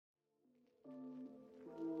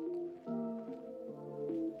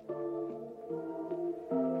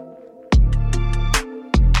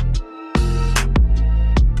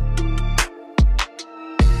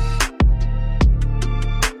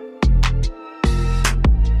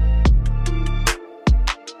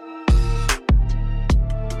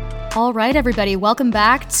All right, everybody, welcome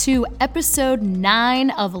back to episode 9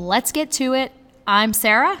 of Let's Get To It. I'm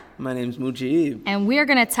Sarah. My name's Mujib. And we're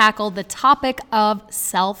going to tackle the topic of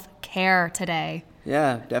self-care today.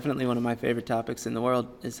 Yeah, definitely one of my favorite topics in the world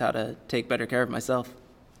is how to take better care of myself.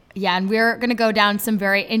 Yeah, and we're going to go down some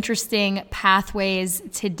very interesting pathways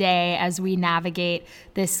today as we navigate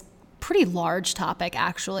this pretty large topic,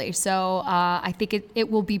 actually. So I think it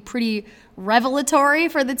will be pretty revelatory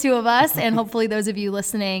for the two of us and hopefully those of you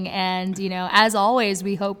listening. And, you know, as always,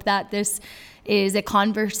 we hope that this is a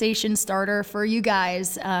conversation starter for you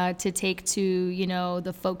guys to take to, you know,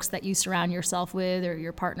 the folks that you surround yourself with or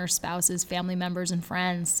your partner, spouses, family members, and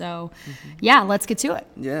friends. So, yeah, let's get to it.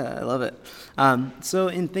 Yeah, I love it. So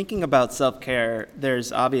in thinking about self-care,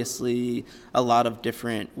 there's obviously a lot of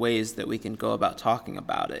different ways that we can go about talking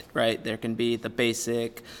about it, right? There can be the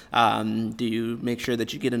basic, do you make sure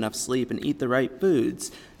that you get enough sleep and eat the right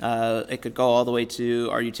foods? It could go all the way to,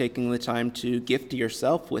 are you taking the time to gift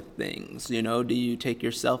yourself with things? You know, do you take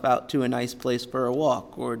yourself out to a nice place for a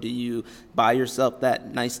walk? Or do you buy yourself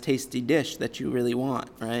that nice tasty dish that you really want,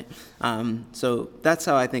 right? So that's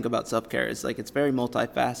how I think about self-care. It's like, it's very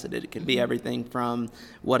multifaceted. It can be everything from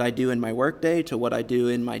what I do in my workday to what I do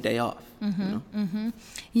in my day off.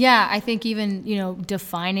 Yeah, I think even, you know,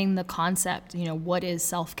 defining the concept, you know, what is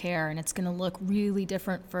self-care, and it's going to look really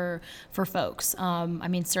different for folks. I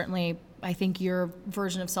mean, certainly, I think your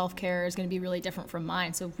version of self-care is going to be really different from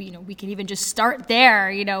mine. So, we can even just start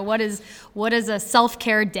there. You know, what does a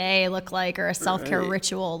self-care day look like, or a self-care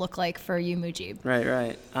ritual look like for you, Mujib?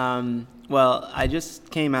 Right. Well, I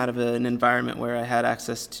just came out of an environment where I had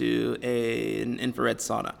access to an infrared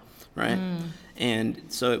sauna, right? And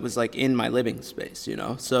so it was like in my living space, you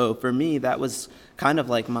know? So for me, that was kind of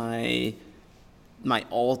like my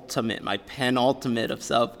ultimate, my penultimate of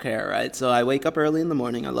self-care, right? So I wake up early in the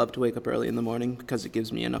morning. I love to wake up early in the morning because it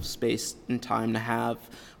gives me enough space and time to have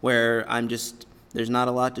where there's not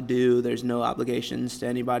a lot to do. There's no obligations to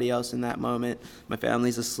anybody else in that moment. My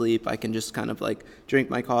family's asleep. I can just kind of like drink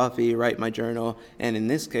my coffee, write my journal, and in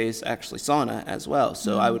this case, actually sauna as well.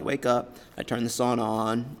 So I would wake up, I'd turn the sauna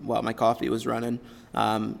on while my coffee was running,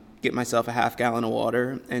 get myself a half gallon of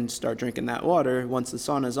water and start drinking that water. Once the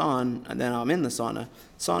sauna's on, and then I'm in the sauna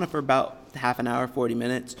for about half an hour, 40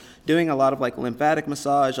 minutes, doing a lot of like lymphatic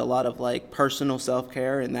massage, a lot of like personal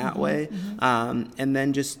self-care in that way. And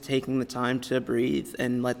then just taking the time to breathe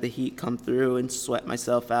and let the heat come through and sweat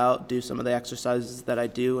myself out, do some of the exercises that I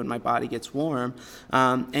do when my body gets warm,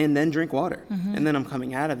 and then drink water. And then I'm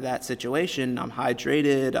coming out of that situation, I'm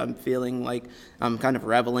hydrated, I'm feeling like I'm kind of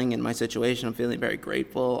reveling in my situation. I'm feeling very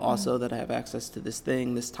grateful also that I have access to this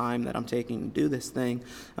time that I'm taking to do this thing.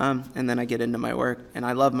 And then I get into my work, and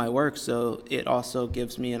I love my work, so it also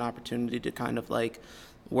gives me an opportunity to kind of like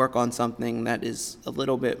work on something that is a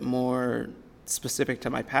little bit more specific to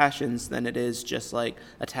my passions than it is just like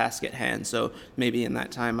a task at hand. So maybe in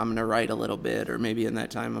that time I'm going to write a little bit, or maybe in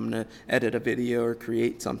that time I'm going to edit a video or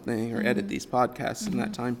create something or edit these podcasts in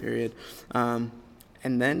that time period.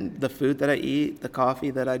 And then the food that I eat, the coffee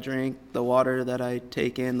that I drink, the water that I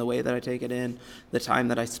take in, the way that I take it in, the time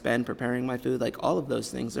that I spend preparing my food, like all of those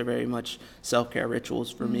things are very much self-care rituals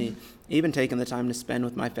for me. Even taking the time to spend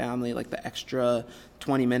with my family, like the extra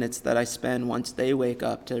 20 minutes that I spend once they wake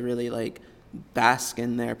up to really like bask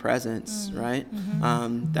in their presence, right?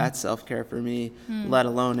 That's self-care for me, let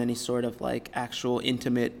alone any sort of like actual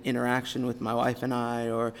intimate interaction with my wife and I,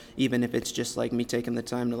 or even if it's just like me taking the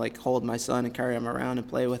time to like hold my son and carry him around and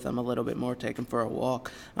play with him a little bit more, take him for a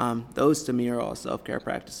walk. Those to me are all self-care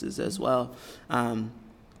practices as well.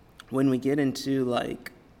 When we get into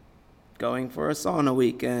like going for a sauna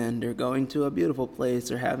weekend or going to a beautiful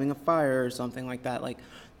place or having a fire or something like that, like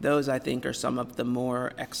those I think are some of the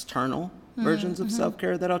more external versions of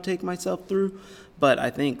self-care that I'll take myself through. But I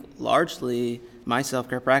think largely my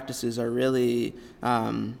self-care practices are really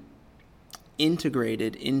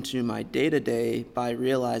integrated into my day-to-day by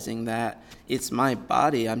realizing that it's my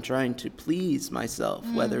body. I'm trying to please myself,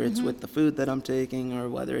 whether it's with the food that I'm taking or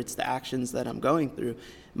whether it's the actions that I'm going through.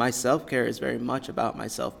 My self-care is very much about my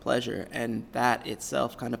self-pleasure, and that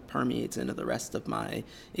itself kind of permeates into the rest of my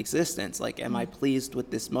existence. Like, am I pleased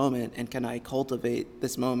with this moment, and can I cultivate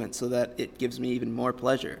this moment so that it gives me even more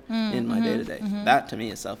pleasure in my day-to-day? That to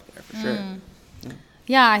me is self-care for sure.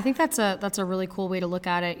 Yeah, I think that's a really cool way to look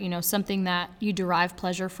at it. You know, something that you derive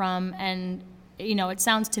pleasure from, and you know, it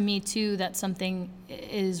sounds to me too that something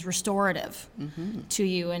is restorative to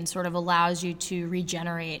you and sort of allows you to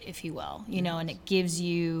regenerate, if you will. You know, and it gives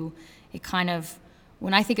you, it kind of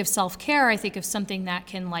when I think of self-care, I think of something that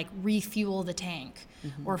can like refuel the tank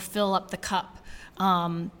or fill up the cup,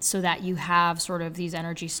 so that you have sort of these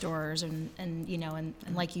energy stores and you know, and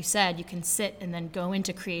like you said, you can sit and then go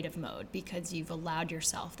into creative mode because you've allowed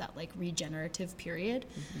yourself that like regenerative period.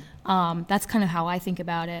 That's kind of how I think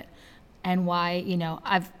about it, and why, you know,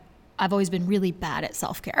 I've always been really bad at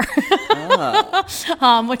self-care,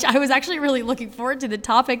 which I was actually really looking forward to the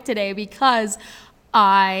topic today because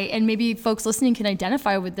and maybe folks listening can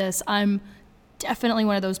identify with this, I'm definitely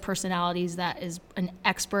one of those personalities that is an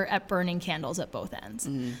expert at burning candles at both ends.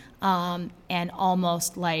 And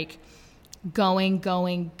almost like going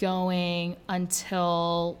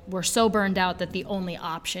until we're so burned out that the only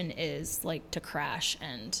option is like to crash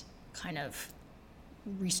and kind of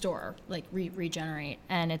restore, like regenerate.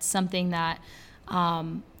 And it's something that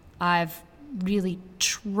I've really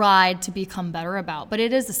tried to become better about, but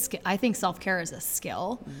it is a skill. I think self-care is a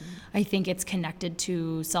skill. I think it's connected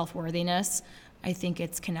to self-worthiness. I think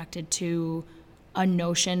it's connected to a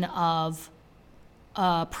notion of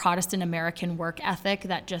a Protestant American work ethic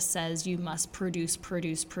that just says you must produce,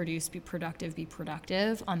 be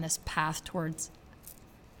productive on this path towards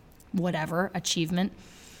whatever achievement,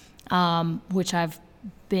 which I've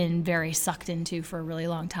been very sucked into for a really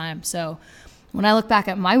long time. So when I look back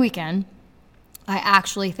at my weekend, I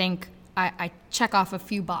actually think I check off a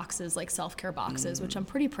few boxes, like self-care boxes, which I'm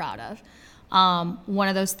pretty proud of. One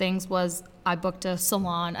of those things was I booked a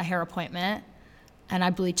salon, a hair appointment, and I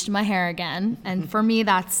bleached my hair again. And for me,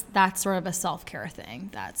 that's sort of a self-care thing.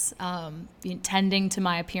 That's tending to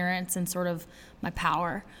my appearance and sort of my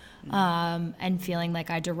power, and feeling like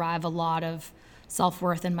I derive a lot of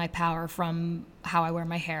self-worth and my power from how I wear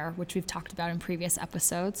my hair, which we've talked about in previous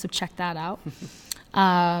episodes. So check that out.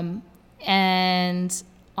 And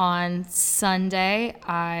on Sunday,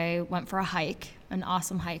 I went for a hike, an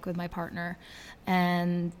awesome hike with my partner.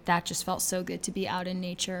 And that just felt so good to be out in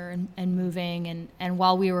nature and moving. And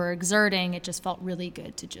while we were exerting, it just felt really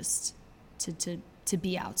good to just to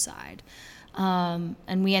be outside.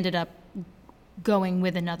 And we ended up going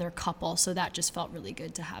with another couple, so that just felt really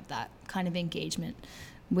good to have that kind of engagement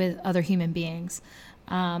with other human beings.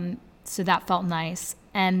 So that felt nice.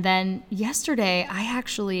 And then yesterday,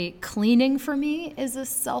 cleaning for me is a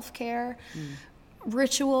self-care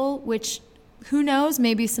ritual, which who knows,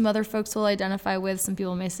 maybe some other folks will identify with. Some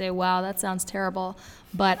people may say, wow, that sounds terrible.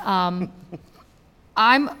 But I'm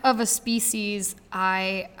of a species,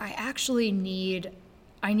 I actually need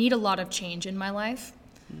a lot of change in my life.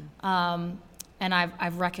 And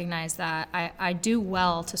I've recognized that I do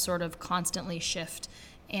well to sort of constantly shift.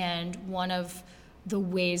 And one of the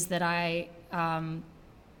ways that I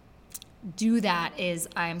do that is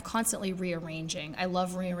I'm constantly rearranging. I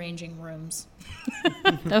love rearranging rooms.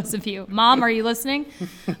 Those of you, Mom, are you listening?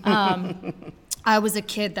 I was a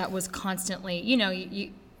kid that was constantly,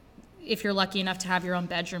 if you're lucky enough to have your own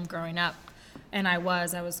bedroom growing up, and I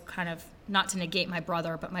was kind of, not to negate my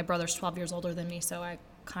brother, but my brother's 12 years older than me, so I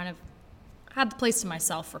kind of had the place to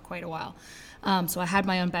myself for quite a while. So I had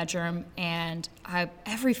my own bedroom, and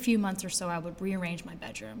every few months or so I would rearrange my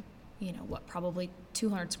bedroom. Probably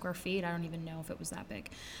 200 square feet. I don't even know if it was that big.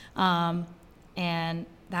 And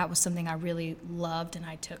that was something I really loved, and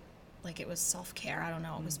I took, like, it was self-care. I don't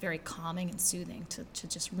know. It was very calming and soothing to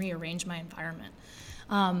just rearrange my environment.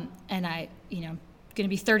 And I, going to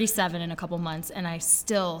be 37 in a couple months, and I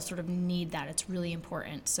still sort of need that. It's really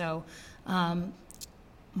important. So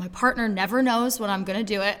my partner never knows when I'm going to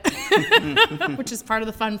do it, which is part of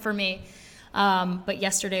the fun for me. But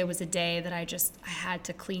yesterday was a day that I had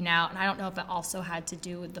to clean out. And I don't know if it also had to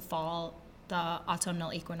do with the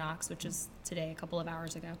autumnal equinox, which is today, a couple of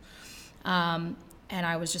hours ago. And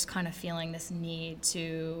I was just kind of feeling this need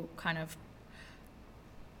to kind of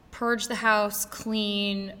purge the house,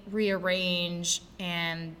 clean, rearrange.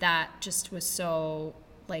 And that just was so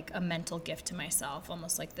like a mental gift to myself,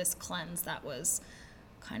 almost like this cleanse that was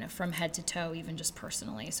kind of from head to toe, even just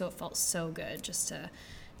personally. So it felt so good just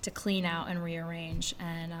to clean out and rearrange.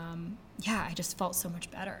 And I just felt so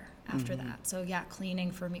much better after that. So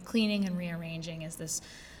cleaning for me, cleaning and rearranging is this,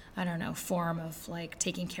 I don't know, form of like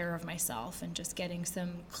taking care of myself and just getting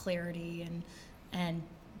some clarity and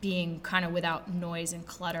being kind of without noise and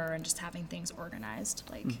clutter and just having things organized,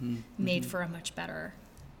 like made for a much better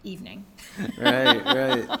evening.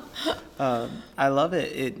 Right. I love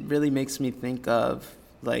it. It really makes me think of,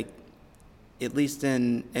 like, at least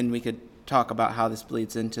and we could talk about how this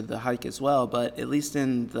bleeds into the hike as well, but at least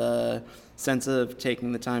in the sense of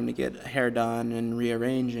taking the time to get hair done and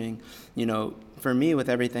rearranging, for me, with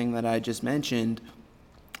everything that I just mentioned,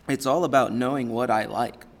 it's all about knowing what I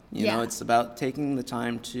like. It's about taking the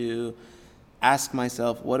time to ask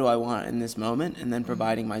myself, what do I want in this moment? And then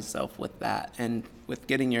providing myself with that. And with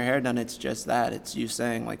getting your hair done, it's just that. It's you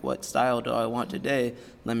saying, like, what style do I want today?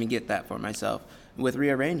 Let me get that for myself. With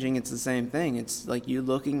rearranging, it's the same thing. It's like you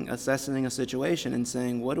assessing a situation and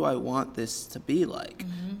saying, what do I want this to be like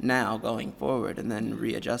now going forward? And then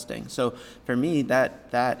readjusting. So for me,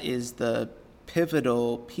 that is the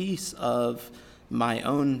pivotal piece of my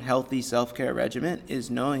own healthy self-care regimen,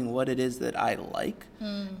 is knowing what it is that I like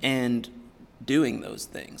and doing those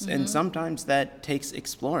things. And sometimes that takes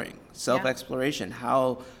exploring, self-exploration.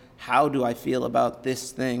 How do I feel about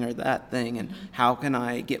this thing or that thing? And how can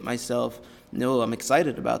I get myself, no, I'm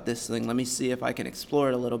excited about this thing. Let me see if I can explore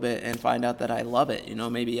it a little bit and find out that I love it. You know,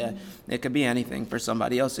 maybe it could be anything. For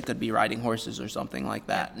somebody else, it could be riding horses or something like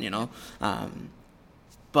that, you know.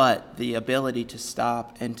 But the ability to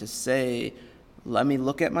stop and to say, let me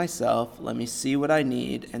look at myself, let me see what I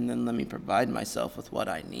need, and then let me provide myself with what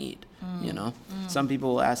I need, you know? Some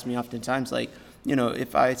people will ask me oftentimes, like, you know,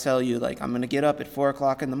 if I tell you, like, I'm going to get up at 4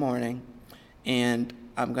 o'clock in the morning, and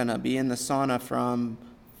I'm going to be in the sauna from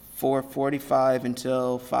 4:45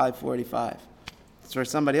 until 5:45. So for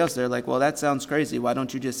somebody else, they're like, well, that sounds crazy. Why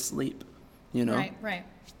don't you just sleep, you know? Right.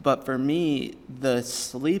 But for me, the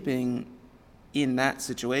sleeping in that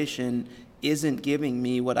situation isn't giving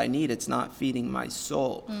me what I need. It's not feeding my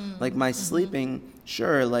soul. Like my sleeping,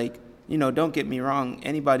 sure, like, you know, don't get me wrong.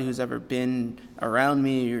 Anybody who's ever been around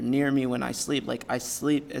me or near me when I sleep, like I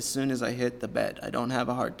sleep as soon as I hit the bed. I don't have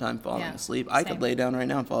a hard time falling asleep. I could lay down right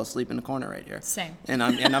now and fall asleep in the corner right here. Same. And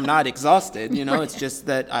I'm not exhausted, you know. It's just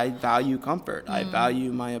that I value comfort. I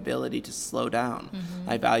value my ability to slow down.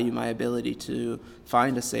 I value my ability to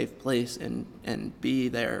find a safe place and be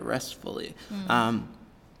there restfully.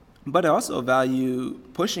 But I also value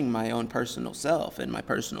pushing my own personal self and my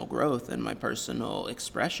personal growth and my personal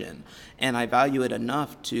expression. And I value it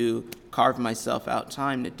enough to carve myself out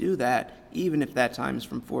time to do that, even if that time is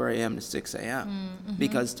from 4 a.m. to 6 a.m.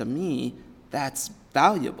 Because to me, that's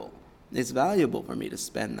valuable. It's valuable for me to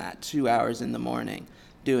spend that 2 hours in the morning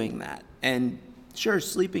doing that. And sure,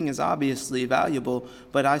 sleeping is obviously valuable,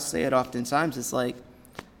 but I say it oftentimes, it's like,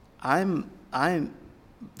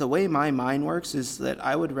 the way my mind works is that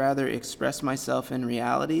I would rather express myself in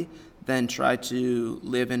reality than try to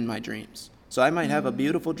live in my dreams. So I might have a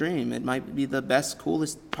beautiful dream. It might be the best,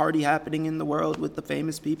 coolest party happening in the world with the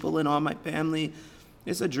famous people and all my family.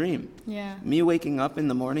 It's a dream. Yeah. Me waking up in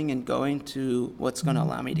the morning and going to what's going to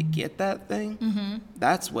allow me to get that thing,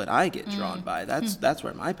 that's what I get drawn by. That's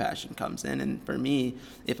where my passion comes in. And for me,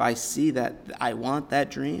 if I see that I want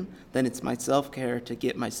that dream, then it's my self-care to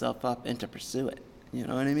get myself up and to pursue it. You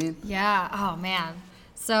know what I mean? Yeah. Oh, man.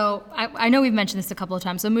 So I know we've mentioned this a couple of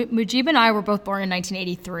times. So Mujib and I were both born in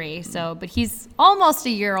 1983. But he's almost a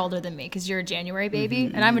year older than me because you're a January baby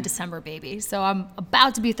and I'm a December baby. So I'm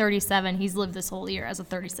about to be 37. He's lived this whole year as a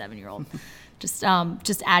 37-year-old. Just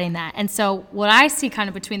adding that. And so what I see kind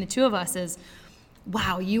of between the two of us is,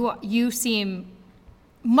 wow, you seem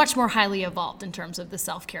much more highly evolved in terms of the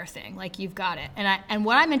self-care thing. Like you've got it. And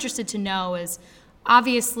what I'm interested to know is,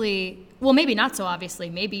 obviously, well, maybe not so obviously,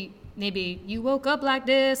 maybe you woke up like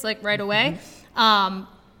this, like right away.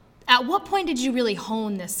 At what point did you really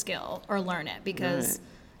hone this skill or learn it? Because,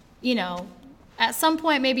 you know, at some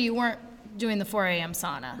point, maybe you weren't doing the 4 a.m.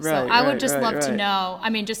 sauna. So I would just love to know,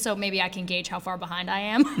 I mean, just so maybe I can gauge how far behind I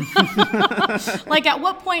am. Like, at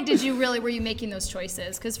what point were you making those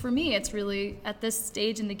choices? Because for me, it's really, at this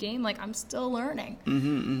stage in the game, like, I'm still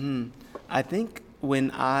learning. I think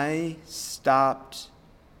when I stopped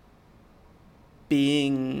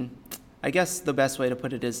being, I guess the best way to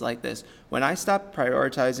put it is like this. When I stopped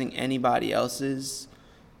prioritizing anybody else's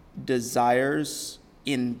desires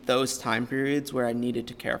in those time periods where I needed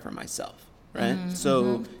to care for myself, right?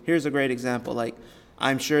 So here's a great example. Like,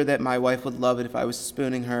 I'm sure that my wife would love it if I was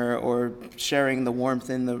spooning her or sharing the warmth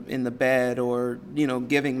in the bed, or, you know,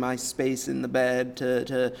 giving my space in the bed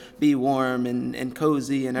to be warm and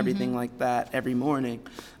cozy and everything like that every morning.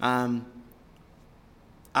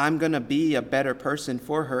 I'm going to be a better person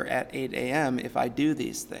for her at 8 a.m. if I do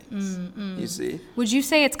these things, you see? Would you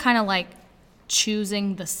say it's kind of like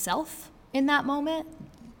choosing the self in that moment?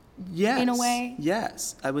 Yes. In a way?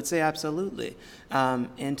 Yes, I would say absolutely.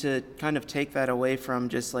 And to kind of take that away from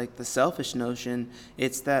just like the selfish notion,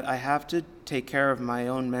 it's that I have to take care of my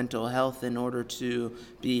own mental health in order to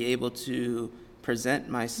be able to present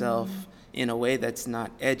myself in a way that's not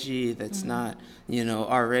edgy, that's not,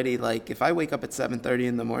 already like, if I wake up at 7:30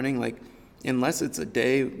 in the morning, like, unless it's a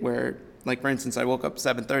day where Like, for instance, I woke up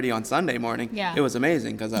 7:30 on Sunday morning. Yeah. It was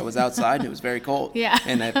amazing because I was outside and it was very cold. Yeah.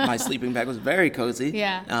 And my sleeping bag was very cozy.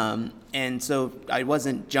 Yeah. And so I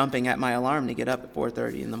wasn't jumping at my alarm to get up at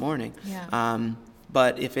 4:30 in the morning. Yeah.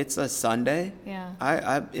 But if it's a Sunday,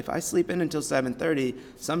 yeah. if I sleep in until 7:30,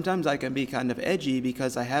 sometimes I can be kind of edgy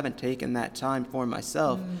because I haven't taken that time for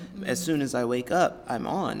myself. Mm-hmm. As soon as I wake up, I'm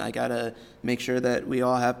on. I gotta make sure that we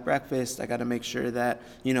all have breakfast. I gotta make sure that,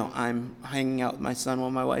 I'm hanging out with my son while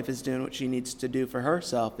my wife is doing what she needs to do for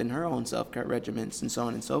herself in her own self-care regimens and so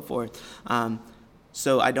on and so forth.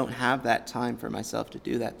 So I don't have that time for myself to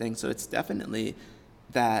do that thing. So it's definitely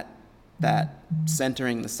that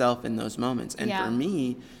centering the self in those moments. And for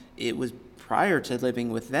me, it was prior to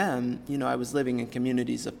living with them, I was living in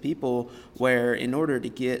communities of people where in order to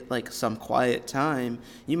get like some quiet time,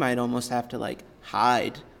 you might almost have to like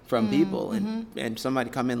hide from people, and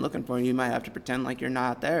somebody come in looking for you might have to pretend like you're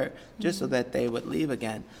not there just so that they would leave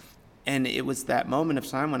again. And it was that moment of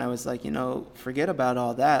time when I was like, forget about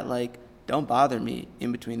all that. Like, don't bother me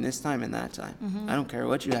in between this time and that time. I don't care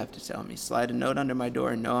what you have to tell me. Slide a note under my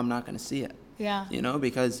door and know I'm not going to see it. Yeah.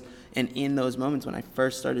 Because, and in those moments when I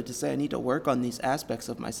first started to say, I need to work on these aspects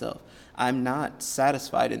of myself. I'm not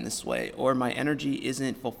satisfied in this way, or my energy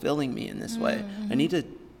isn't fulfilling me in this way. I need to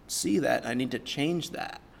see that. I need to change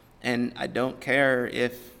that. And I don't care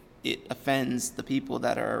if it offends the people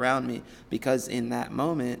that are around me, because in that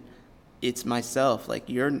moment, it's myself. Like,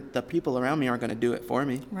 the people around me aren't going to do it for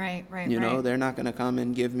me. Right. They're not going to come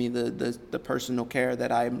and give me the personal care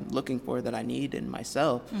that I'm looking for, that I need in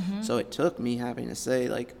myself. So it took me having to say,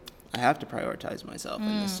 like, I have to prioritize myself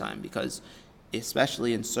in this time, because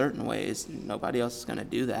especially in certain ways, nobody else is going to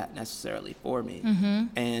do that necessarily for me.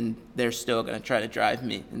 And they're still going to try to drive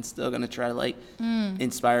me and still going to try to like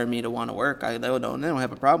inspire me to want to work. They don't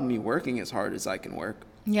have a problem with me working as hard as I can work.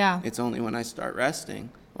 Yeah. It's only when I start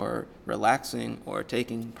resting or relaxing or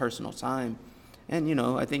taking personal time. And,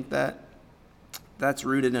 I think that's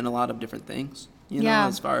rooted in a lot of different things,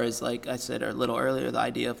 as far as, like I said a little earlier, the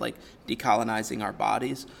idea of like decolonizing our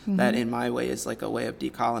bodies, that in my way is like a way of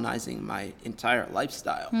decolonizing my entire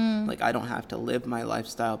lifestyle. Like, I don't have to live my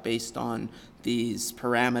lifestyle based on these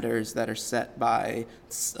parameters that are set by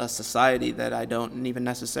a society that I don't even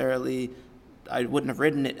necessarily, I wouldn't have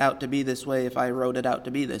written it out to be this way if I wrote it out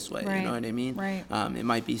to be this way. Right. You know what I mean? Right. It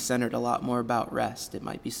might be centered a lot more about rest. It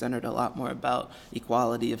might be centered a lot more about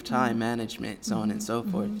equality of time management, so on and so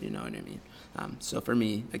forth. You know what I mean? So for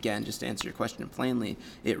me, again, just to answer your question plainly,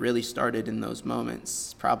 it really started in those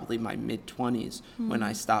moments, probably my mid-20s, when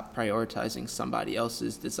I stopped prioritizing somebody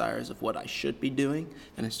else's desires of what I should be doing,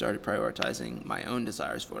 and I started prioritizing my own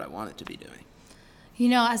desires for what I wanted to be doing.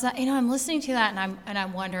 As I'm listening to that, and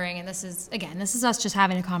I'm wondering, and this is us just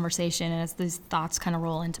having a conversation, and as these thoughts kind of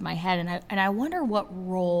roll into my head, and I wonder what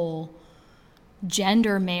role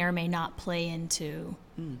gender may or may not play into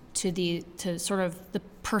to sort of the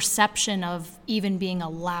perception of even being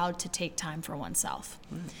allowed to take time for oneself.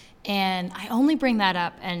 And I only bring that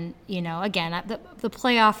up, and again, the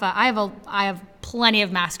play off. I have plenty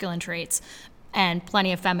of masculine traits and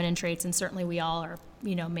plenty of feminine traits, and certainly we all are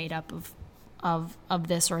made up of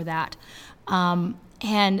this or that.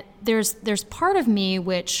 And there's part of me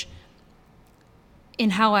which,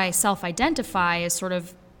 in how I self-identify, is sort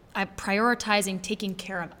of prioritizing taking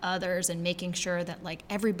care of others and making sure that like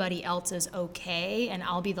everybody else is okay, and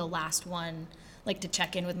I'll be the last one like to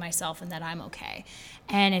check in with myself and that I'm okay.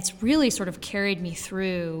 And it's really sort of carried me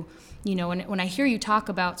through, when I hear you talk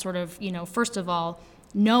about sort of, first of all,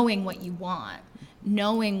 knowing what you want,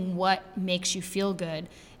 knowing what makes you feel good.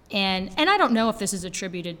 And I don't know if this is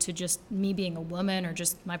attributed to just me being a woman or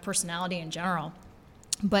just my personality in general,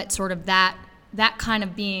 but sort of that kind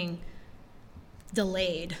of being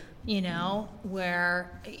delayed,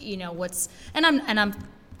 where,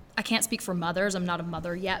 I can't speak for mothers. I'm not a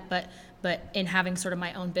mother yet, but in having sort of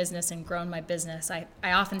my own business and grown my business, I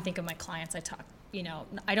often think of my clients. I talk,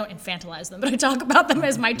 I don't infantilize them, but I talk about them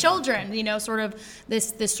as my children, sort of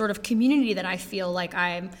this sort of community that I feel like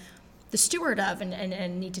I'm the steward of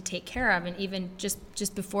and need to take care of. And even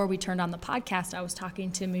just before we turned on the podcast, I was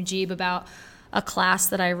talking to Mujib about a class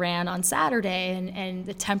that I ran on Saturday, and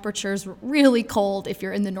the temperatures were really cold. If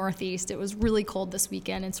you're in the Northeast, it was really cold this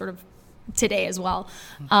weekend, and sort of today as well,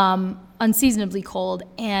 unseasonably cold.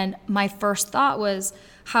 And my first thought was,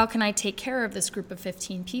 how can I take care of this group of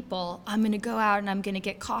 15 people? I'm going to go out and I'm going to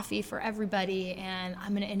get coffee for everybody, and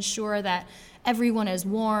I'm going to ensure that everyone is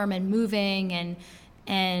warm and moving,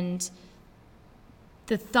 and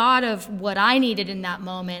the thought of what I needed in that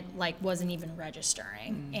moment like wasn't even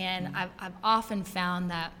registering. And I've often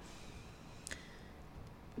found that,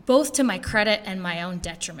 both to my credit and my own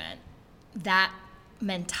detriment, that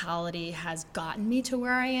mentality has gotten me to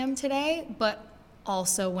where I am today. But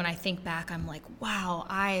also when I think back, I'm like, wow,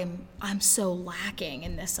 I'm so lacking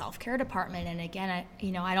in this self-care department. And again,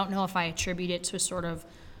 I don't know if I attribute it to sort of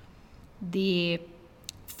the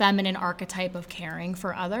feminine archetype of caring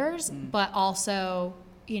for others, but also,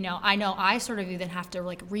 I know I sort of even have to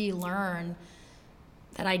like relearn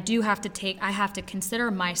that I have to consider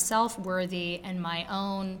myself worthy and my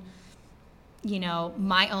own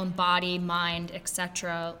body, mind,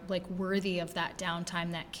 etc., like worthy of that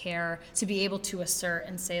downtime, that care, to be able to assert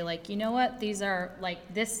and say, like, you know what, these are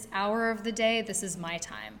like this hour of the day, this is my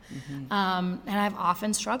time. And I've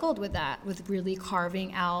often struggled with that, with really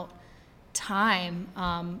carving out time,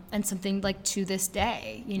 and something like to this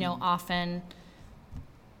day, often,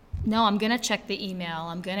 no, I'm going to check the email,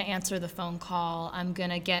 I'm going to answer the phone call, I'm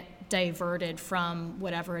going to get diverted from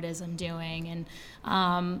whatever it is I'm doing.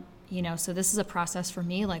 And, so this is a process for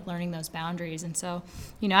me, like learning those boundaries. And so,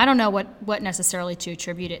 I don't know what necessarily to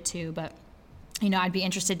attribute it to, but, I'd be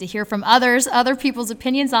interested to hear from other people's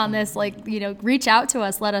opinions on this. Like, reach out to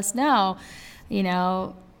us, let us know,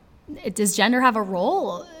 does gender have a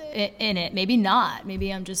role in it? Maybe not.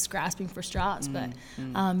 Maybe I'm just grasping for straws, but,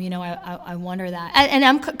 I wonder that. And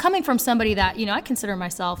I'm coming from somebody that, I consider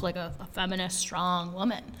myself like a feminist, strong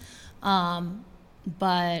woman.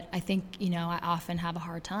 But I think, I often have a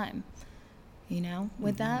hard time,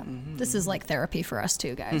 with that. This is like therapy for us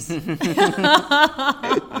too, guys. You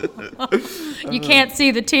can't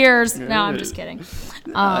see the tears. No, I'm just kidding.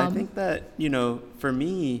 I think that, for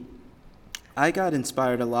me, I got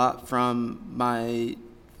inspired a lot from my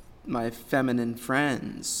feminine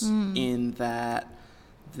friends in that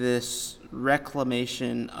this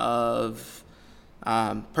reclamation of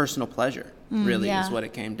personal pleasure really is what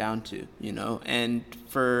it came down to, and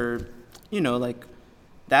for, like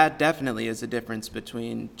that definitely is a difference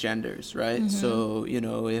between genders, right? So,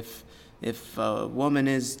 if a woman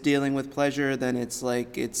is dealing with pleasure, then it's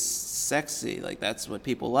like, it's sexy. Like that's what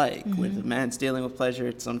people like. When a man's dealing with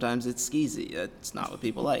pleasure, sometimes it's skeezy. It's not what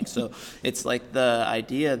people like. So it's like the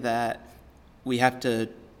idea that we have to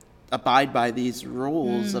abide by these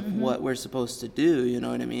rules of what we're supposed to do. You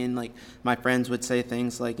know what I mean? Like my friends would say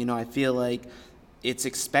things like, I feel like it's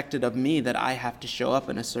expected of me that I have to show up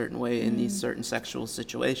in a certain way in these certain sexual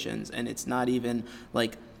situations. And it's not even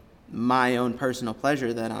like my own personal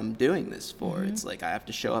pleasure that I'm doing this for. It's like I have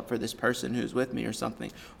to show up for this person who's with me or something.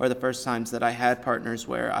 Or the first times that I had partners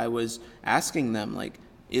where I was asking them, like,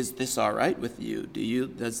 is this all right with you?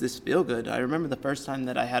 Does this feel good? I remember the first time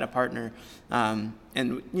that I had a partner, and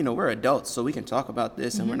we're adults, so we can talk about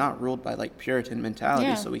this, and we're not ruled by like Puritan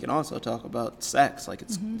mentality, so we can also talk about sex, like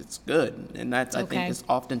it's good, and that's I think is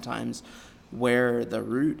oftentimes where the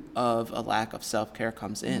root of a lack of self-care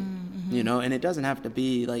comes in, and it doesn't have to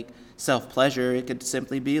be like self-pleasure. It could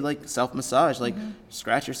simply be like self-massage, like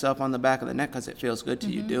scratch yourself on the back of the neck because it feels good to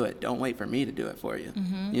you. Do it. Don't wait for me to do it for you.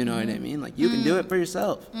 You know what I mean? Like you can do it for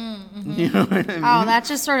yourself. You know what I mean? Oh, that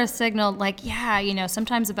just sort of signaled like,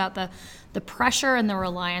 sometimes about the pressure and the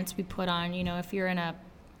reliance we put on, if you're in a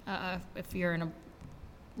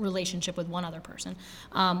relationship with one other person,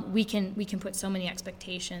 we can put so many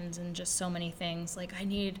expectations and just so many things. Like I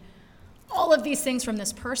need all of these things from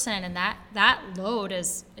this person, and that load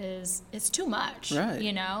is too much, right?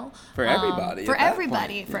 For everybody,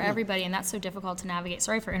 for everybody, and that's so difficult to navigate.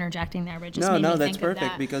 Sorry for interjecting there, but it just made me that's think perfect of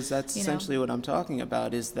that, because that's essentially what I'm talking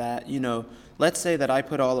about. Is that let's say that I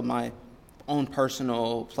put all of my own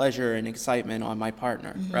personal pleasure and excitement on my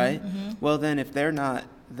partner, right? Well, then if they're not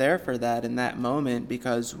there for that in that moment,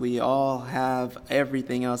 because we all have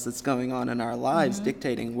everything else that's going on in our lives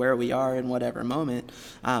dictating where we are in whatever moment,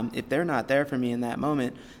 if they're not there for me in that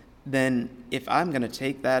moment, then if I'm going to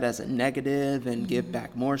take that as a negative and give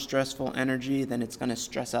back more stressful energy, then it's going to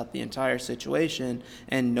stress out the entire situation,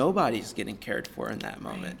 and nobody's getting cared for in that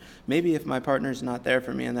moment. Maybe if my partner's not there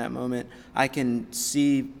for me in that moment, I can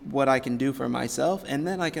see what I can do for myself, and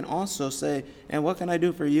then I can also say, and what can I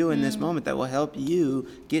do for you in this moment that will help you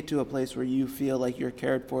get to a place where you feel like you're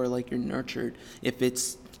cared for, like you're nurtured. If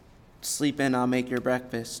it's sleep in, I'll make your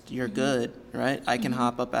breakfast, you're good, right? I can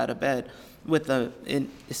hop up out of bed.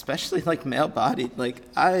 Especially like male bodied, like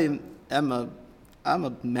I'm a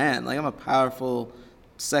man, like I'm a powerful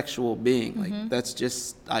sexual being. Like that's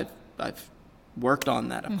just I've worked on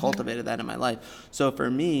that. I've cultivated that in my life. So for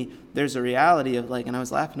me, there's a reality of like, and I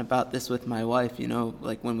was laughing about this with my wife,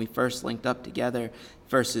 like when we first linked up together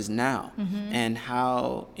versus now, and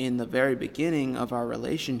how in the very beginning of our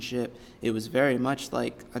relationship, it was very much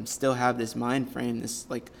like I still have this mind frame, this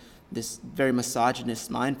like this very misogynist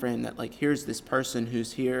mind frame that like, here's this person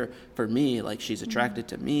who's here for me, like she's attracted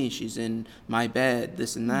to me, she's in my bed,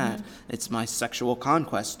 this and that. It's my sexual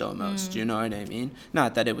conquest almost, you know what I mean?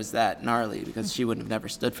 Not that it was that gnarly, because she would have never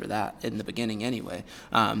stood for that in the beginning anyway.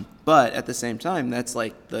 But at the same time, that's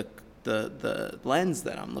like the lens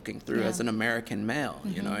that I'm looking through as an American male,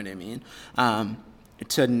 you know what I mean?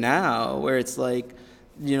 To now, where it's like,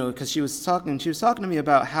 you know, because she was talking to me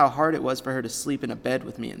about how hard it was for her to sleep in a bed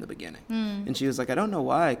with me in the beginning. And she was like, I don't know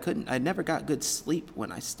why I never got good sleep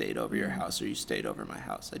when I stayed over your house or you stayed over my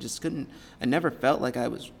house. I just couldn't, I never felt like I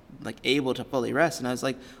was like able to fully rest. And I was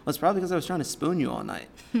like, well, it's probably because I was trying to spoon you all night.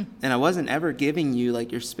 And I wasn't ever giving you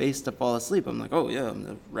like your space to fall asleep. I'm like, oh yeah, I'm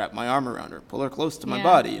gonna wrap my arm around her, pull her close to my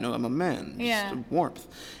body. You know, I'm a man, just warmth.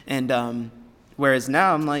 And whereas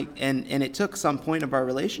now I'm like, and it took some point of our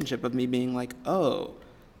relationship of me being like, oh,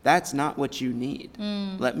 that's not what you need.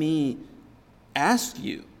 Let me ask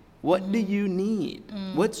you, what do you need?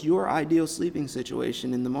 What's your ideal sleeping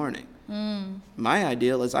situation in the morning? My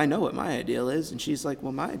ideal is, I know what my ideal is. And she's like,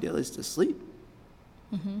 well, my ideal is to sleep.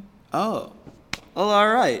 Oh, well,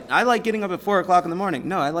 all right. I like getting up at 4 o'clock in the morning.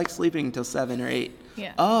 No, I like sleeping until 7 or 8.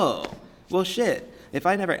 Yeah. Oh, well, shit. If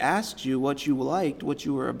I never asked you what you liked, what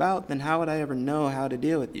you were about, then how would I ever know how to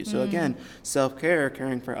deal with you? So again, self-care,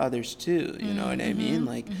 caring for others too, you know what I mean?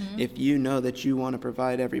 Like, if you know that you want to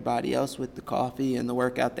provide everybody else with the coffee and the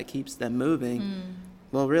workout that keeps them moving,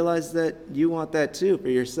 well, realize that you want that too for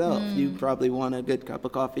yourself. You probably want a good cup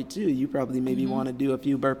of coffee too. You probably maybe want to do a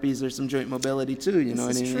few burpees or some joint mobility too, you know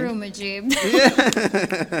what I mean? This is true, Majib.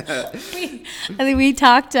 I think we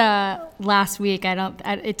talked last week.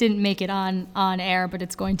 It didn't make it on air, but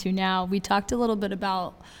it's going to now. We talked a little bit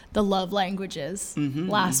about the love languages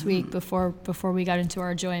last week before we got into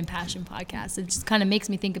our Joy and Passion podcast. It just kind of makes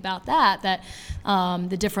me think about that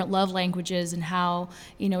the different love languages and how,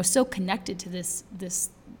 you know, so connected to this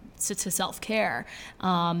to self-care.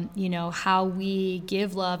 You know, how we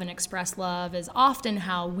give love and express love is often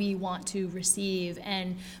how we want to receive.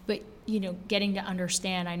 But, you know, getting to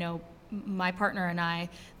understand, I know my partner and I,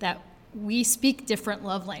 that we speak different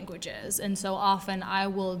love languages. And so often I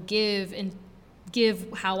will give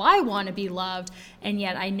how I want to be loved. And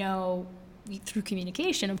yet I know through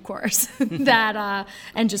communication, of course, that,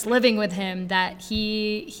 and just living with him, that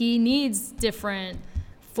he needs different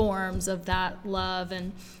forms of that love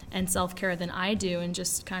and self-care than I do, and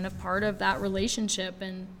just kind of part of that relationship.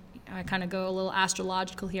 And I kind of go a little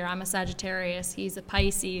astrological here. I'm a Sagittarius, he's a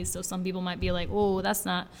Pisces, so some people might be like, oh, that's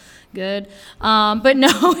not good. But no,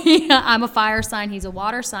 I'm a fire sign, he's a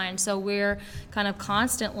water sign, so we're kind of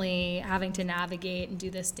constantly having to navigate and do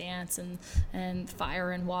this dance and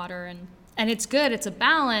fire and water, and it's good, it's a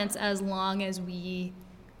balance, as long as we've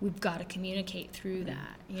got to communicate through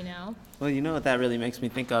that, you know? Well, you know what that really makes me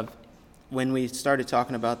think of? When we started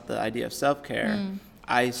talking about the idea of self-care,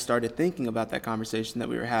 I started thinking about that conversation that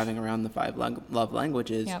we were having around the 5 love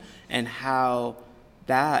languages, and how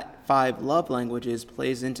that 5 love languages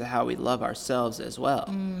plays into how we love ourselves as well.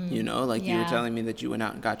 You know, like you were telling me that you went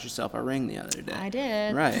out and got yourself a ring the other day. I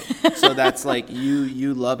did. Right. So that's like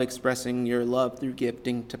you love expressing your love through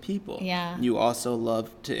gifting to people. Yeah. You also love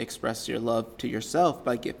to express your love to yourself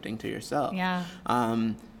by gifting to yourself. Yeah.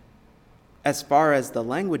 As far as the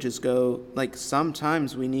languages go, like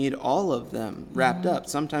sometimes we need all of them wrapped up.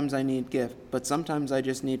 Sometimes I need gift, but sometimes I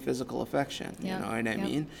just need physical affection. You know what I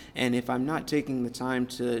mean? And if I'm not taking the time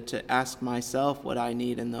to ask myself what I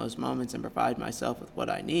need in those moments and provide myself with what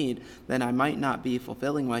I need, then I might not be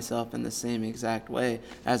fulfilling myself in the same exact way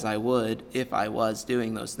as I would if I was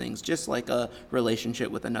doing those things. Just like a relationship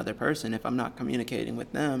with another person, if I'm not communicating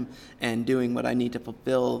with them and doing what I need to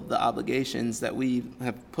fulfill the obligations that we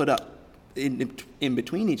have put up in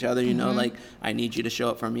between each other, you know, like I need you to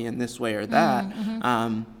show up for me in this way or that,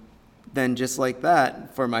 then just like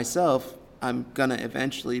that, for myself, I'm gonna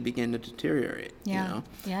eventually begin to deteriorate, you know?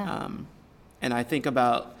 And I think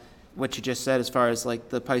about what you just said as far as like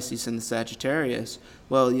the Pisces and the Sagittarius.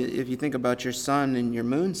 Well, if you think about your sun and your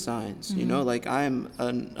moon signs, you know, like I'm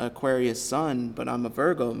an Aquarius sun, but I'm a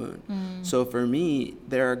Virgo moon. So for me,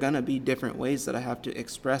 there are going to be different ways that I have to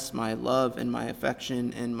express my love and my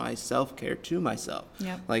affection and my self-care to myself.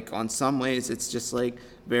 Like on some ways, it's just like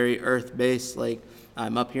very earth-based, like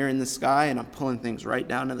I'm up here in the sky and I'm pulling things right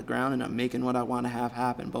down to the ground and I'm making what I want to have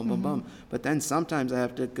happen, boom, boom, boom. But then sometimes I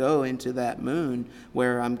have to go into that moon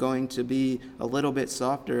where I'm going to be a little bit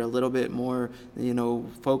softer, a little bit more, you know,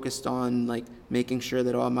 focused on like making sure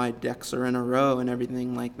that all my decks are in a row and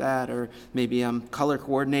everything like that. Or maybe I'm color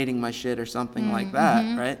coordinating my shit or something like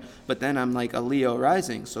that, right? But then I'm like a Leo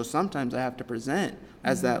rising. So sometimes I have to present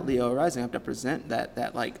as that Leo rising. I have to present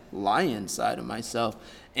that like lion side of myself.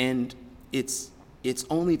 And it's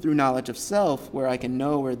only through knowledge of self where I can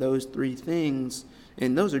know where those three things,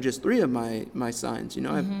 and those are just three of my signs, you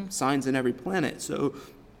know, I have signs in every planet. So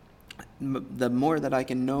the more that I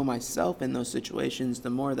can know myself in those situations, the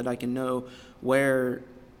more that I can know what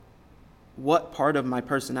part of my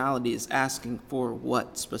personality is asking for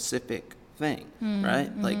what specific thing,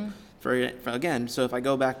 right? Like for again, so if I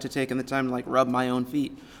go back to taking the time to like rub my own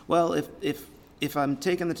feet, well, if I'm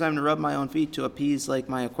taking the time to rub my own feet to appease like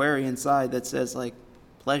my Aquarian side that says like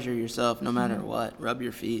pleasure yourself no matter what, rub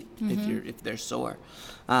your feet if they're sore,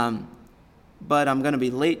 but I'm gonna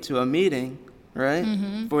be late to a meeting, right?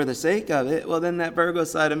 For the sake of it, well then that Virgo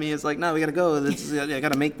side of me is like, no, we gotta go. I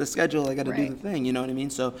gotta make the schedule. I gotta do the thing. You know what I mean?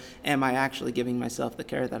 So am I actually giving myself the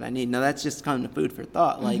care that I need? Now that's just kind of food for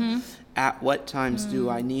thought. Like at what times do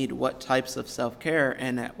I need what types of self-care,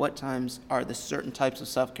 and at what times are the certain types of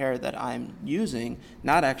self-care that I'm using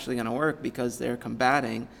not actually gonna work because they're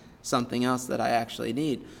combating something else that I actually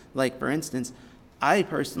need. Like for instance, I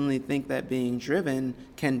personally think that being driven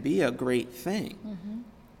can be a great thing.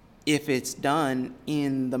 If it's done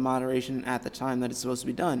in the moderation at the time that it's supposed to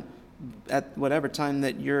be done. At whatever time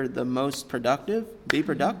that you're the most productive, be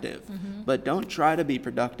productive. But don't try to be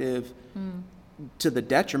productive to the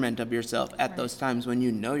detriment of yourself at those times when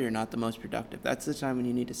you know you're not the most productive. That's the time when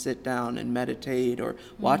you need to sit down and meditate or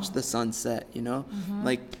watch the sunset, you know?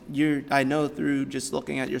 Like I know through just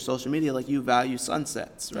looking at your social media, like you value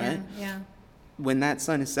sunsets, right? Yeah. When that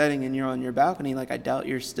sun is setting and you're on your balcony, like I doubt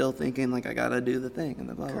you're still thinking like I gotta do the thing and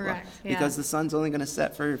the blah, blah, blah. Because the sun's only gonna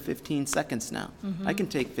set for 15 seconds now. I can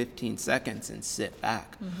take 15 seconds and sit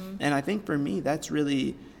back. And I think for me, that's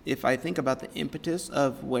really, if I think about the impetus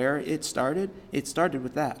of where it started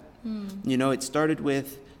with that. You know, it started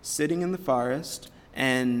with sitting in the forest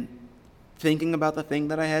and thinking about the thing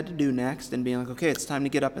that I had to do next and being like, okay, it's time to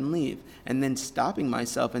get up and leave. And then stopping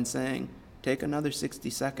myself and saying, take another 60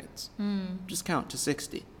 seconds. Just count to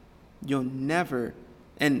 60. You'll never,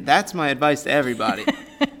 and that's my advice to everybody.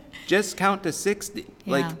 Just count to 60.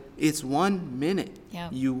 Like it's 1 minute.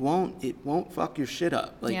 It won't fuck your shit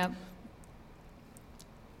up. Like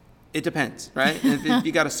it depends, right? if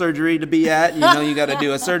you got a surgery to be at, you know you got to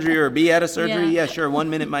do a surgery or be at a surgery, yeah, sure, 1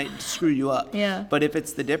 minute might screw you up. But if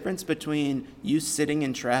it's the difference between you sitting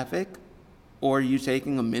in traffic or you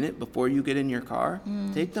taking a minute before you get in your car,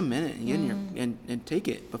 take the minute and get in your, and take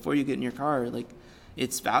it before you get in your car. Like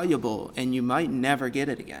it's valuable, and you might never get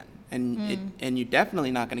it again. And you're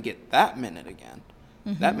definitely not going to get that minute again.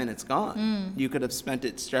 That minute's gone. You could have spent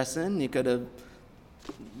it stressing. You could have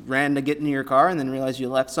ran to get in your car and then realized you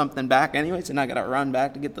left something back anyway, so now I got to run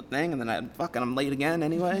back to get the thing, and then I'm late again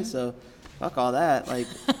anyway, so fuck all that. Like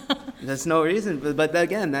there's no reason. But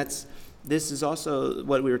again, this is also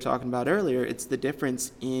what we were talking about earlier. It's the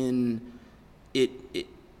difference in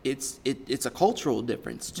it's a cultural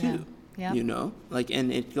difference too. You know, like,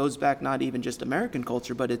 and it goes back not even just American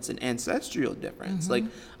culture, but it's an ancestral difference. Like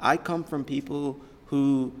I come from people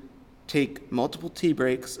who take multiple tea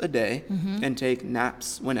breaks a day and take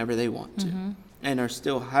naps whenever they want to, and are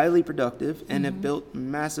still highly productive and have built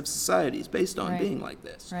massive societies based on being like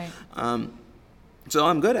this. So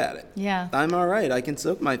I'm good at it. I'm all right. I can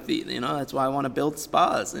soak my feet. You know, that's why I want to build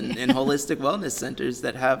spas and holistic wellness centers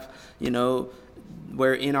that have, you know,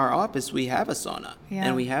 where in our office we have a sauna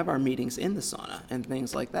and we have our meetings in the sauna and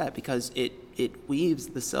things like that, because it weaves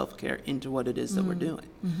the self-care into what it is that we're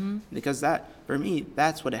doing. Because that, for me,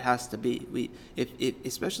 that's what it has to be.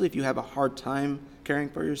 Especially if you have a hard time caring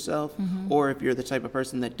for yourself, or if you're the type of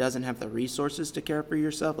person that doesn't have the resources to care for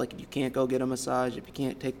yourself, like if you can't go get a massage, if you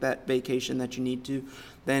can't take that vacation that you need to,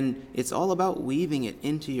 then it's all about weaving it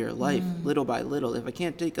into your life little by little. If I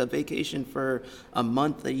can't take a vacation for a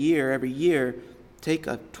month, a year, every year, take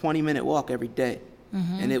a 20-minute walk every day.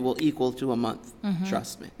 And it will equal to a month.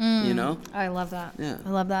 Trust me. You know? I love that. Yeah. I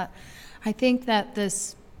love that. I think that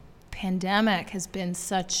this pandemic has been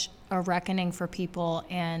such a reckoning for people,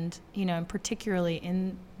 and, you know, and particularly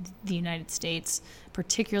in the United States,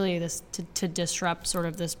 particularly this to disrupt sort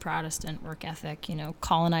of this Protestant work ethic, you know,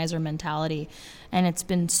 colonizer mentality. And it's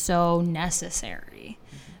been so necessary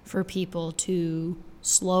for people to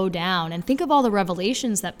slow down and think of all the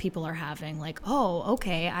revelations that people are having, like, oh,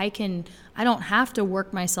 okay, I don't have to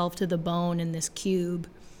work myself to the bone in this cube,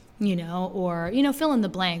 you know, or, you know, fill in the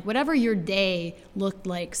blank, whatever your day looked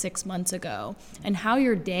like 6 months ago and how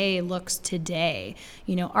your day looks today.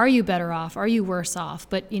 You know, are you better off? Are you worse off?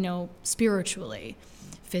 But, you know, spiritually,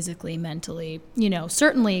 physically, mentally, you know,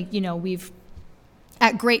 certainly, you know, we've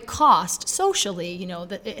at great cost socially, you know,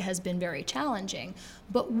 that it has been very challenging.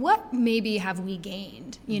 But what maybe have we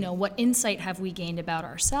gained? You know, what insight have we gained about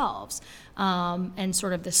ourselves? And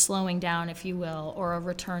sort of the slowing down, if you will, or a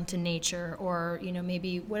return to nature, or, you know,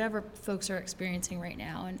 maybe whatever folks are experiencing right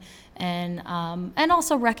now. And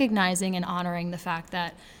also recognizing and honoring the fact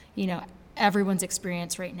that, you know, everyone's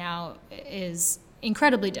experience right now is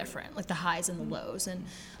incredibly different, like the highs and the lows.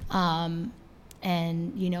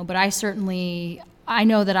 And you know, but I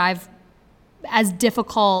know that I've, as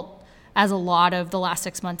difficult as a lot of the last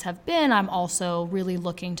 6 months have been, I'm also really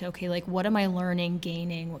looking to, okay, like, what am I learning,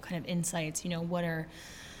 gaining, what kind of insights, you know,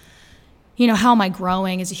 how am I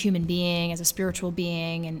growing as a human being, as a spiritual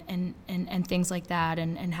being, and things like that,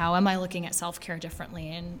 and how am I looking at self-care differently?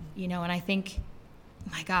 And, you know, and I think,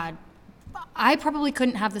 my God, I probably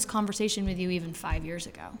couldn't have this conversation with you even 5 years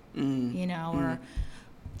ago, you know, or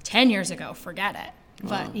 10 years ago, forget it.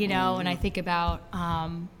 But, you know, and I think about,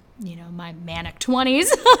 you know, my manic 20s,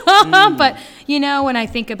 but, you know, when I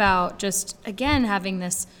think about just, again, having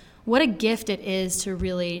this, what a gift it is to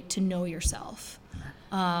really, to know yourself.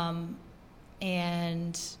 And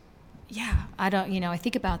yeah, I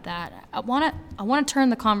think about that. I want to turn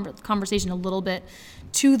the conversation a little bit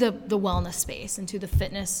to the wellness space and to the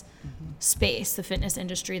fitness space, the fitness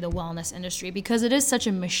industry, the wellness industry, because it is such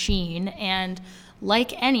a machine, and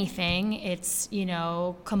like anything, it's, you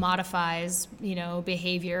know, commodifies, you know,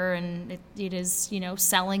 behavior, and it is, you know,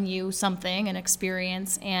 selling you something, an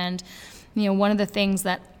experience. And, you know, one of the things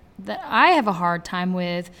that I have a hard time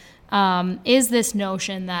with is this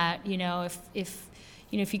notion that, you know,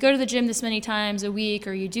 if you go to the gym this many times a week,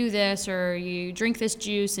 or you do this, or you drink this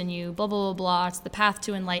juice, and you blah, blah, blah, blah, it's the path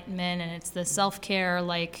to enlightenment, and it's the self-care,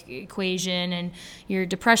 like, equation, and your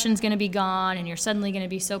depression's going to be gone, and you're suddenly going to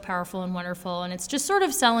be so powerful and wonderful. And it's just sort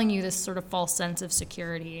of selling you this sort of false sense of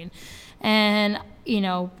security. And you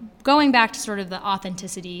know, going back to sort of the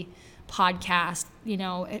authenticity podcast, you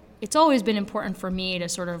know, it's always been important for me to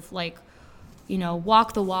sort of, like, you know,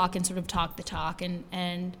 walk the walk and sort of talk the talk.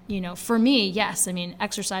 And, you know, for me, yes, I mean,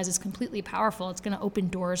 exercise is completely powerful. It's going to open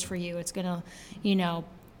doors for you. It's going to, you know,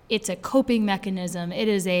 it's a coping mechanism.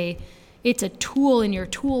 It's a tool in your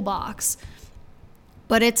toolbox,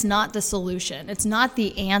 but it's not the solution. It's not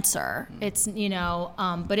the answer. It's, you know,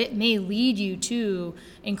 but it may lead you to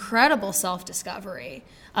incredible self-discovery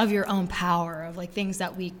of your own power, of, like, things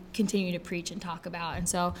that we continue to preach and talk about. And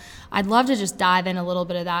so I'd love to just dive in a little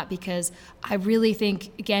bit of that, because I really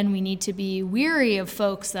think, again, we need to be weary of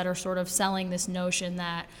folks that are sort of selling this notion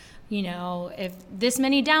that, you know, if this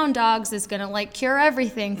many down dogs is going to, like, cure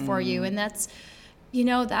everything for you. And that's, you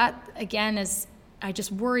know, that, again, is, I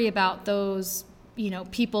just worry about those, you know,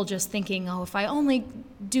 people just thinking, oh, if I only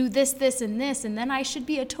do this, this, and this, and then I should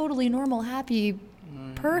be a totally normal, happy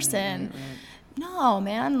person. No,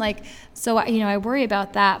 man. Like, so, you know, I worry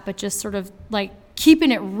about that, but just sort of, like, keeping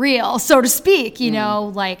it real, so to speak, you know,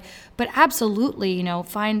 like, but absolutely, you know,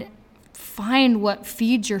 find what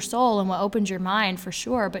feeds your soul and what opens your mind, for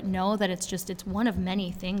sure. But know that it's one of many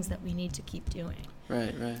things that we need to keep doing.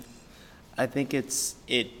 Right. I think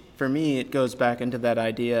for me, it goes back into that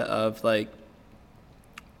idea of, like,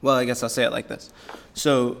 well, I guess I'll say it like this.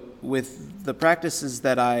 So with the practices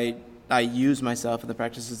that I use myself, and the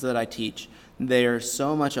practices that I teach, they're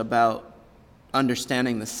so much about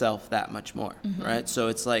understanding the self that much more, right? So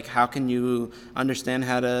it's like, how can you understand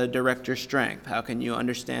how to direct your strength? How can you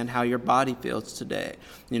understand how your body feels today?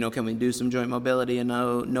 You know, can we do some joint mobility and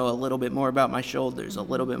know a little bit more about my shoulders, a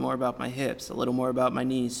little bit more about my hips, a little more about my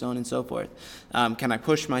knees, so on and so forth? Can I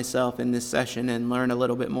push myself in this session and learn a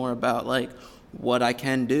little bit more about, like, what I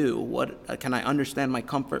can do? Can I understand my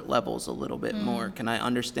comfort levels a little bit more? Can I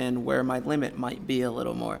understand where my limit might be a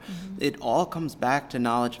little more? It all comes back to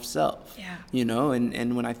knowledge of self. Yeah. You know,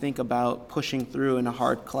 and when I think about pushing through in a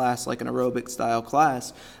hard class, like an aerobic style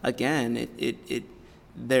class, again,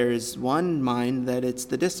 there's one mind that it's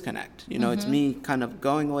the disconnect. You know, it's me kind of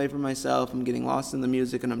going away from myself, I'm getting lost in the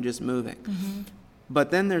music, and I'm just moving.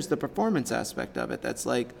 But then there's the performance aspect of it that's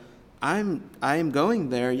like, I am going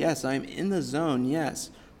there, yes, I'm in the zone, yes,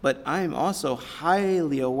 but I'm also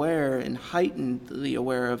highly aware and heightenedly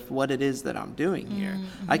aware of what it is that I'm doing here.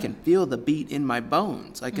 I can feel the beat in my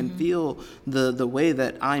bones. I can feel the way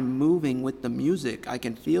that I'm moving with the music. I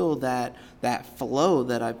can feel that flow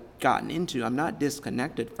that I've gotten into. I'm not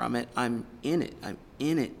disconnected from it. I'm in it. I'm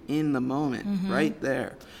in it in the moment, right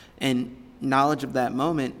there. And knowledge of that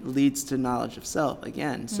moment leads to knowledge of self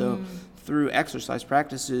again. So through exercise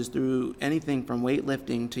practices, through anything from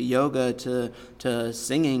weightlifting to yoga to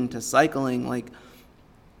singing to cycling, like,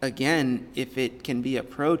 again, if it can be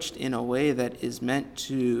approached in a way that is meant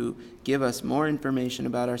to give us more information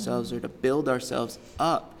about ourselves or to build ourselves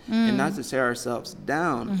up and not to tear ourselves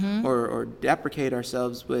down or deprecate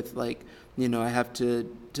ourselves with like, you know, I have to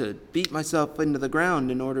beat myself into the ground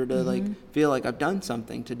in order to like feel like I've done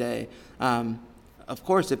something today. Of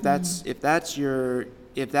course, if that's your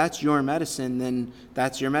medicine, then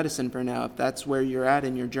that's your medicine for now. If that's where you're at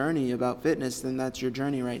in your journey about fitness, then that's your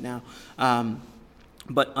journey right now.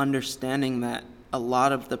 But understanding that a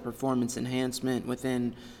lot of the performance enhancement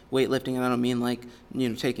within weightlifting, and I don't mean like, you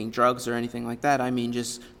know, taking drugs or anything like that. I mean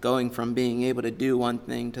just going from being able to do one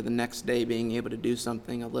thing to the next day being able to do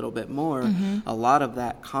something a little bit more. A lot of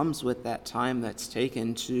that comes with that time that's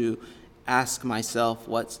taken to ask myself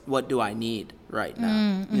what do I need right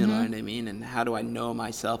now, you know what I mean, and how do I know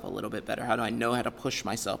myself a little bit better, how do I know how to push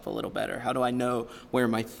myself a little better, how do I know where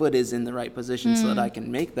my foot is in the right position so that I can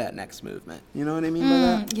make that next movement, you know what I mean by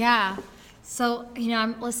that? Yeah. So, you know,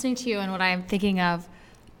 I'm listening to you, and what I'm thinking of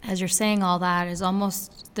as you're saying all that is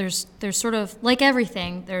almost there's sort of like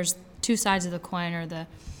everything, there's two sides of the coin, or the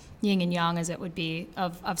yin and yang as it would be,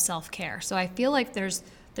 of self-care. So I feel like there's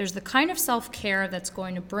the kind of self-care that's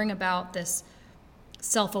going to bring about this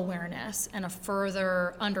self-awareness and a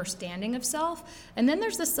further understanding of self. And then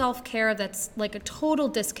there's the self-care that's like a total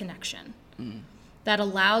disconnection that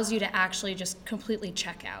allows you to actually just completely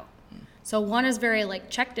check out. So one is very like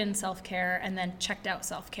checked in self-care and then checked out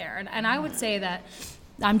self-care. And I would say that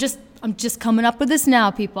I'm just coming up with this now,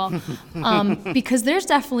 people. Because there's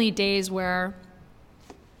definitely days where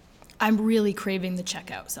I'm really craving the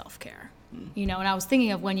checkout self-care. You know, and I was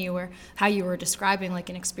thinking of how you were describing like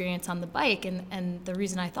an experience on the bike, and the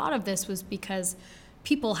reason I thought of this was because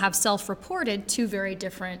people have self-reported two very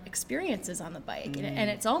different experiences on the bike, and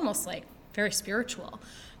it's almost like very spiritual.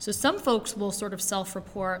 So some folks will sort of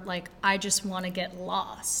self-report like, I just want to get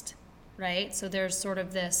lost, right? So there's sort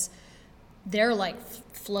of this, they're like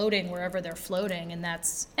floating wherever they're floating,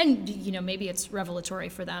 and you know, maybe it's revelatory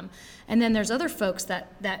for them. And then there's other folks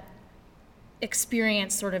that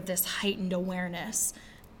experience sort of this heightened awareness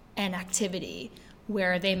and activity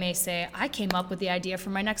where they may say, I came up with the idea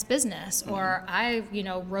for my next business, or I, you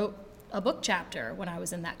know, wrote a book chapter when I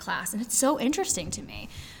was in that class. And it's so interesting to me.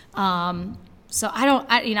 So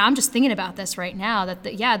I'm just thinking about this right now that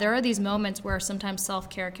there are these moments where sometimes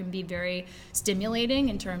self-care can be very stimulating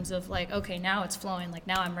in terms of like, okay, now it's flowing. Like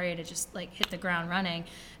now I'm ready to just like hit the ground running.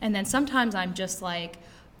 And then sometimes I'm just like,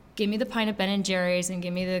 give me the pint of Ben and Jerry's and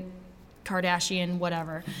give me the Kardashian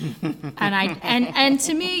whatever. and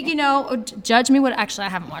to me, you know, judge me actually I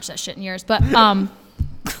haven't watched that shit in years, but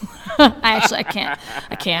I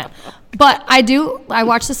can't. But I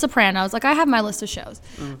watch The Sopranos. Like I have my list of shows.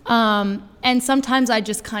 And sometimes I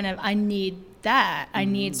just I need that. I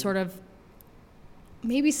need sort of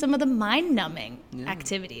maybe some of the mind-numbing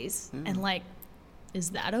activities. And like,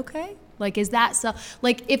 is that okay? Like, is that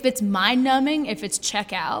like if it's mind-numbing, if it's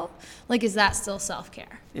check out, like is that still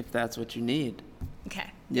self-care? If that's what you need. Okay.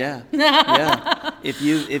 Yeah. Yeah. It's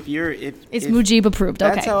Mujib approved.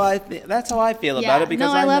 That's Okay. That's how I feel about it,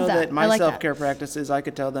 because I know that my like self-care practices, I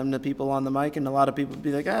could tell them to people on the mic, and a lot of people would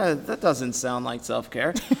be like, that doesn't sound like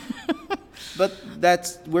self-care. But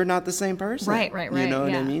we're not the same person. Right. You know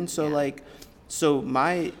what I mean? So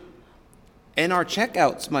and our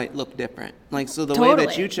checkouts might look different. Like, so the way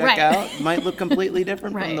that you check out might look completely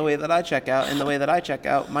different from the way that I check out, and the way that I check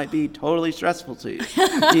out might be totally stressful to you.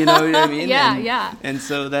 You know what I mean? Yeah. And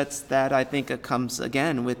so that I think it comes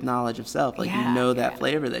again with knowledge of self. Like, you know that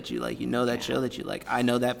flavor that you like, you know that show that you like. I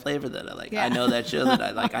know that flavor that I like. I know that show that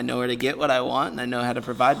I like. I know where to get what I want, and I know how to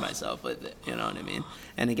provide myself with it. You know what I mean?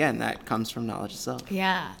 And again, that comes from knowledge of self.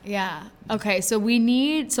 Yeah. Okay, so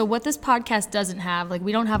what this podcast doesn't have, like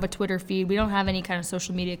we don't have a Twitter feed, we don't have any kind of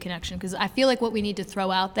social media connection, because I feel like what we need to throw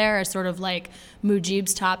out there is sort of like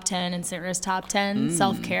Mujib's top 10 and Sarah's top 10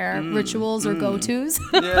 self-care rituals or go-tos.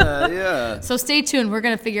 Yeah. So stay tuned. We're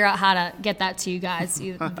going to figure out how to get that to you guys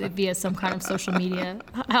via some kind of social media.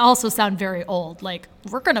 I also sound very old. Like,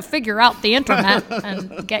 we're going to figure out the internet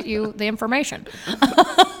and get you the information.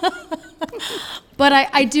 But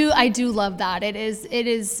I do love that. It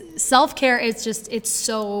is self-care. It's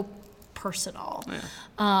so personal.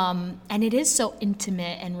 And it is so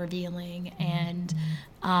intimate and revealing. And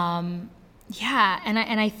and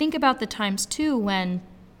I think about the times too when,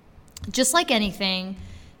 just like anything,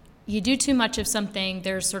 you do too much of something,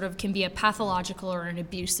 there's sort of can be a pathological or an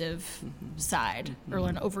abusive side, or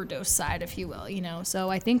an overdose side, if you will, you know.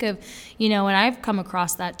 So I think of, you know, and I've come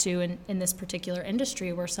across that too in this particular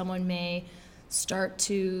industry, where someone may start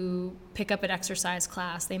to pick up an exercise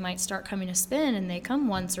class. They might start coming to spin, and they come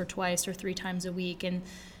once or twice or 3 times a week, and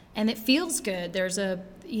and it feels good. There's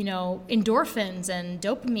endorphins and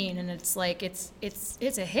dopamine, and it's like it's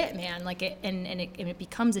a hit, man. Like it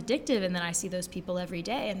becomes addictive, and then I see those people every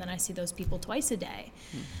day, and then I see those people twice a day.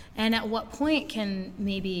 And at what point can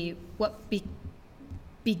maybe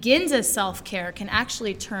begins as self-care can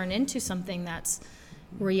actually turn into something that's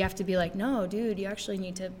where you have to be like, no, dude, you actually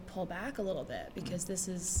need to pull back a little bit, because this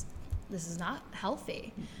is not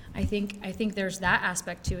healthy. I think there's that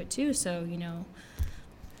aspect to it too. So,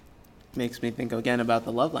 makes me think again about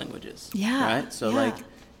the love languages. Yeah. Right? So like,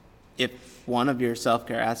 if one of your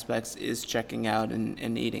self-care aspects is checking out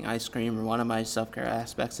and eating ice cream, or one of my self-care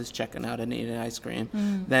aspects is checking out and eating ice cream,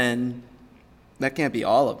 then that can't be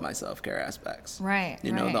all of my self-care aspects. Right.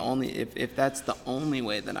 If that's the only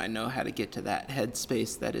way that I know how to get to that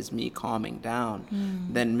headspace that is me calming down,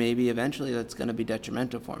 then maybe eventually that's going to be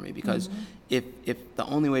detrimental for me, because if the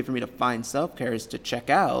only way for me to find self-care is to check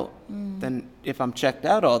out, then if I'm checked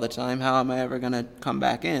out all the time, how am I ever going to come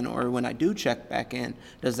back in? Or when I do check back in,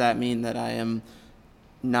 does that mean that I am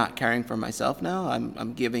not caring for myself now?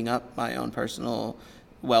 I'm giving up my own personal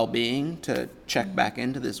well-being to check back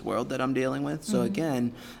into this world that I'm dealing with. So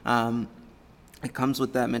again, it comes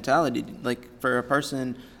with that mentality. Like for a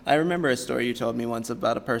person, I remember a story you told me once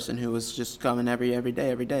about a person who was just coming every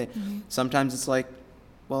day. Sometimes it's like,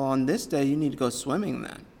 well, on this day you need to go swimming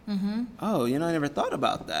then. Oh, I never thought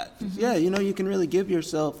about that. Yeah, you can really give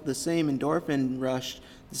yourself the same endorphin rush,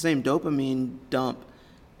 the same dopamine dump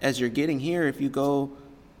as you're getting here if you go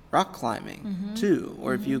rock climbing too,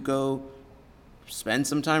 or if you go spend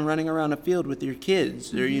some time running around a field with your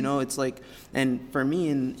kids, or it's like, and for me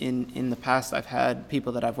in the past, I've had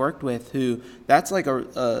people that I've worked with who that's like a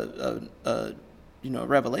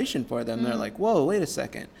revelation for them. They're like, whoa, wait a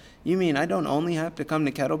second, you mean I don't only have to come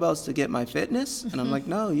to kettlebells to get my fitness? And I'm like,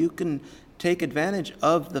 no, you can take advantage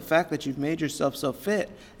of the fact that you've made yourself so fit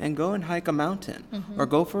and go and hike a mountain, or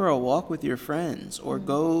go for a walk with your friends, or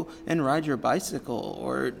go and ride your bicycle,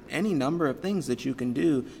 or any number of things that you can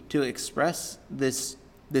do to express this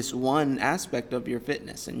one aspect of your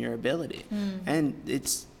fitness and your ability. And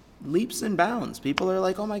it's leaps and bounds. People are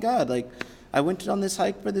like, oh my God, like I went on this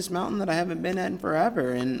hike for this mountain that I haven't been at in forever,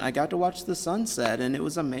 and I got to watch the sunset, and it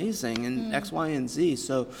was amazing, and X, Y, and Z.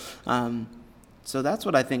 So that's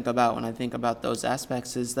what I think about when I think about those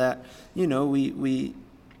aspects, is that,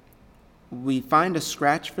 we find a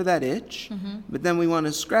scratch for that itch, but then we want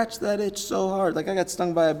to scratch that itch so hard. Like I got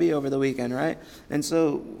stung by a bee over the weekend, right? And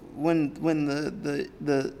so when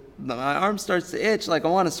my arm starts to itch, like I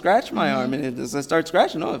want to scratch my arm, and as I start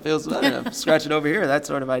scratching, it feels better. Scratch it over here, that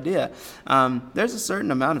sort of idea. There's a certain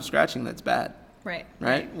amount of scratching that's bad. Right.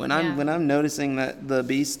 When I'm noticing that the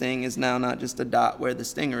bee sting is now not just a dot where the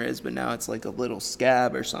stinger is, but now it's like a little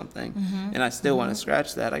scab or something, and I still want to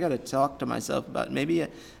scratch that, I got to talk to myself about maybe.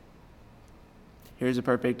 Here's a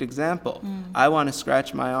perfect example. I want to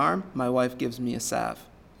scratch my arm. My wife gives me a salve.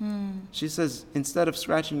 She says, instead of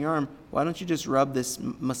scratching your arm, why don't you just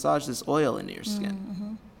massage this oil into your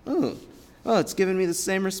skin? Ooh. Oh, it's giving me the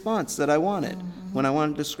same response that I wanted when I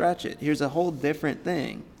wanted to scratch it. Here's a whole different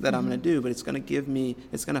thing that I'm going to do, but it's going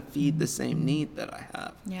to feed the same need that I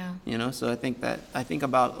have. Yeah. So I think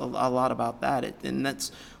about a lot about that. And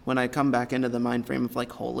that's when I come back into the mind frame of like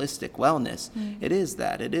holistic wellness. It is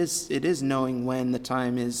that. It is knowing when the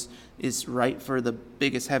time is right for the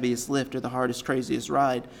biggest, heaviest lift or the hardest, craziest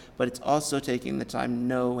ride, but it's also taking the time to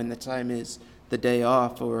know when the time is the day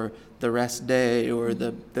off, or the rest day, or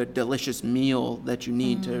the delicious meal that you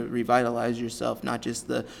need to revitalize yourself, not just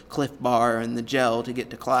the Cliff Bar and the gel to get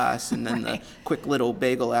to class, and then the quick little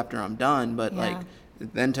bagel after I'm done, but like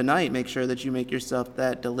then tonight make sure that you make yourself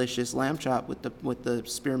that delicious lamb chop with the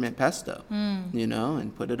spearmint pesto,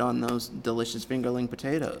 and put it on those delicious fingerling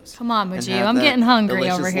potatoes. Come on, Mujib, I'm getting hungry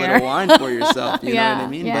over here. Delicious little wine for yourself, you know what I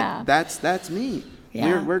mean? Yeah. But that's me.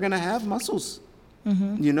 We're gonna have muscles.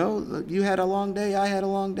 You had a long day, I had a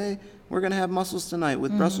long day. We're going to have mussels tonight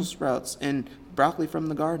with Brussels sprouts and broccoli from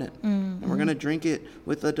the garden. And we're going to drink it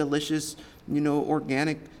with a delicious,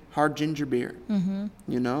 organic hard ginger beer, and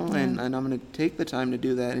I'm going to take the time to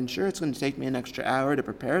do that. And sure, it's going to take me an extra hour to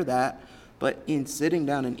prepare that, but in sitting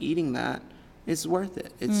down and eating that, it's worth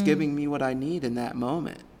it. It's giving me what I need in that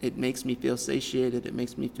moment. It makes me feel satiated. It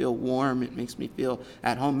makes me feel warm. It makes me feel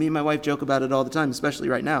at home. Me and my wife joke about it all the time, especially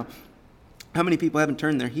right now. How many people haven't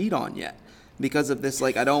turned their heat on yet because of this,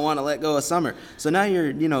 like, I don't want to let go of summer? So now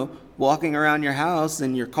you're, walking around your house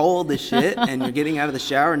and you're cold as shit and you're getting out of the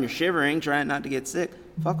shower and you're shivering, trying not to get sick.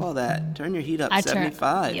 fuck all that. Turn your heat up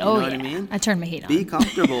 75. Oh, you know what I mean? I turn my heat on. Be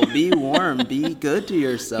comfortable. Be warm. Be good to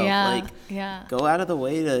yourself. Yeah. Go out of the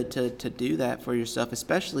way to do that for yourself,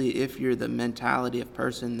 especially if you're the mentality of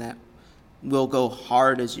person that will go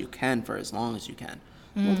hard as you can for as long as you can.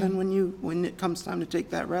 Well, then when it comes time to take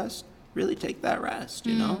that rest, really take that rest,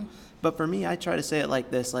 you know? But for me, I try to say it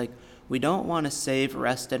like this, like, we don't want to save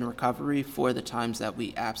rest and recovery for the times that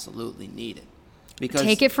we absolutely need it. Because,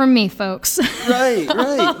 take it from me, folks. Right.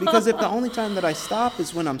 Because if the only time that I stop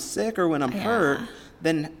is when I'm sick or when I'm hurt,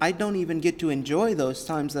 then I don't even get to enjoy those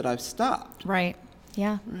times that I've stopped. Right.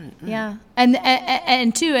 Yeah. Right. Yeah.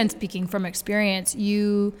 And too, and speaking from experience,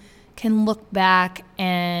 you can look back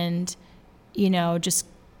and, just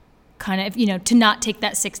kind of, to not take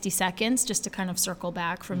that 60 seconds, just to kind of circle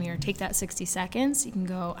back from take that 60 seconds. You can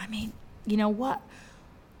go, I mean,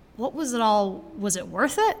 what was it all? Was it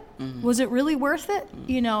worth it? Was it really worth it?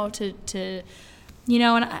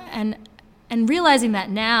 And realizing that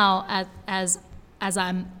now as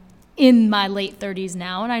I'm in my late 30s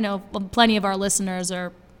now, and I know plenty of our listeners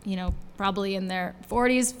are, probably in their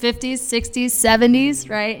 40s, 50s, 60s, 70s,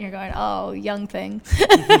 right? And you're going, oh, young thing.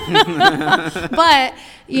 But,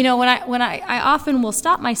 when I often will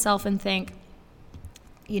stop myself and think,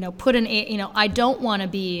 I don't want to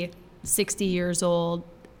be 60 years old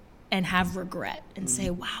and have regret and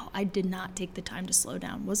say, wow, I did not take the time to slow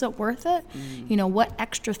down. Was it worth it? What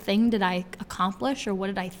extra thing did I accomplish, or what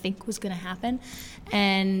did I think was going to happen?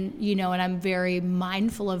 And, and I'm very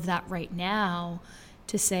mindful of that right now,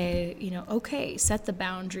 to say, okay, set the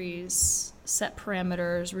boundaries, set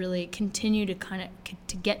parameters, really continue to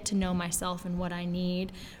to get to know myself and what I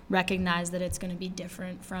need, recognize that it's going to be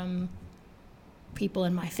different from people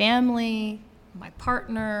in my family, my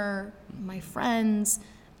partner, my friends,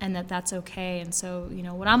 and that's okay. And so,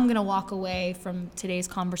 what I'm going to walk away from today's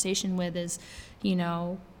conversation with is,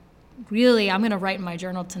 really, I'm going to write in my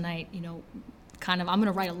journal tonight, I'm going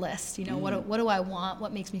to write a list, what do I want?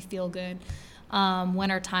 What makes me feel good?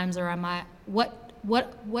 When are times, or am I,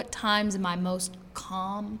 what times am I most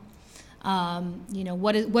calm?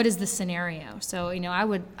 What is the scenario? So, I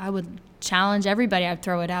would challenge everybody, I'd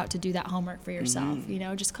throw it out to do that homework for yourself,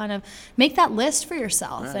 just kind of make that list for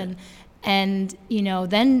yourself. Right. And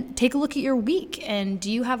then take a look at your week, and do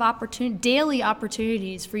you have daily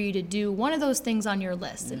opportunities for you to do one of those things on your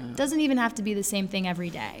list? Yeah. It doesn't even have to be the same thing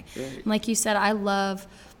every day. Right. Like you said,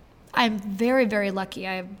 I'm very, very lucky.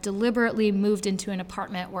 I've deliberately moved into an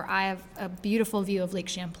apartment where I have a beautiful view of Lake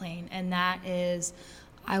Champlain, and that is,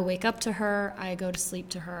 I wake up to her, I go to sleep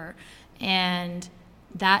to her. And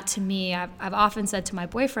that, to me, I've often said to my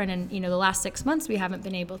boyfriend, and the last 6 months we haven't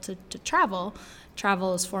been able to travel.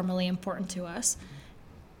 Travel is formally important to us.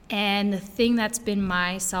 And the thing that's been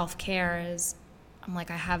my self-care is, I'm like,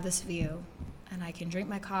 I have this view, and I can drink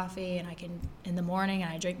my coffee, and I can in the morning,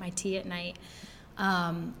 and I drink my tea at night.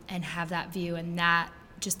 And have that view, and that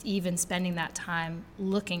just even spending that time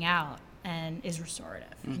looking out and is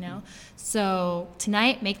restorative, So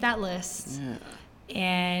tonight, make that list. Yeah.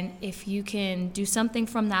 And if you can do something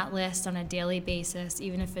from that list on a daily basis,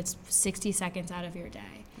 even if it's 60 seconds out of your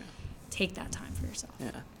day, take that time for yourself.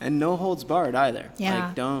 Yeah. And no holds barred either. Yeah.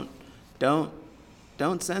 Like,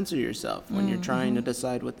 don't censor yourself when you're trying to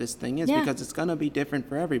decide what this thing is, because it's going to be different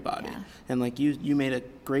for everybody. Yeah. And like you made a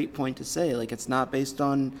great point to say, like, it's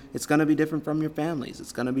going to be different from your families.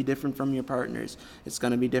 It's going to be different from your partners. It's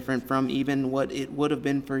going to be different from even what it would have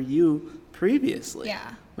been for you previously.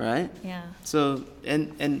 Yeah. Right? Yeah. So,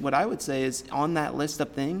 and what I would say is, on that list of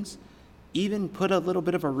things, even put a little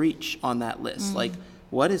bit of a reach on that list. Like,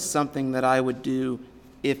 what is something that I would do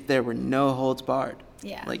if there were no holds barred?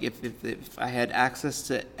 Yeah. Like, if I had access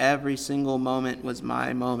to every single moment was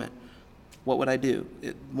my moment, what would I do?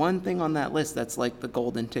 One thing on that list that's like the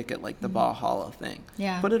golden ticket, like the Valhalla thing.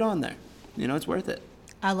 Yeah. Put it on there. It's worth it.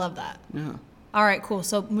 I love that. Yeah. All right, cool.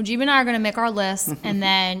 So Mujib and I are going to make our list, and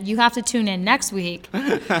then you have to tune in next week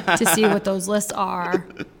to see what those lists are,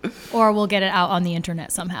 or we'll get it out on the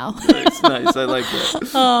internet somehow. Nice. I like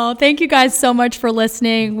that. Oh, thank you guys so much for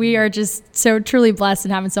listening. We are just so truly blessed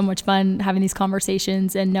and having so much fun having these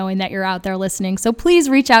conversations and knowing that you're out there listening. So please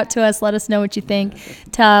reach out to us. Let us know what you think.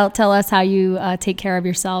 Tell us how you take care of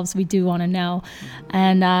yourselves. We do want to know.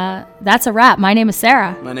 And that's a wrap. My name is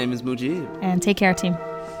Sarah. My name is Mujib. And take care, team.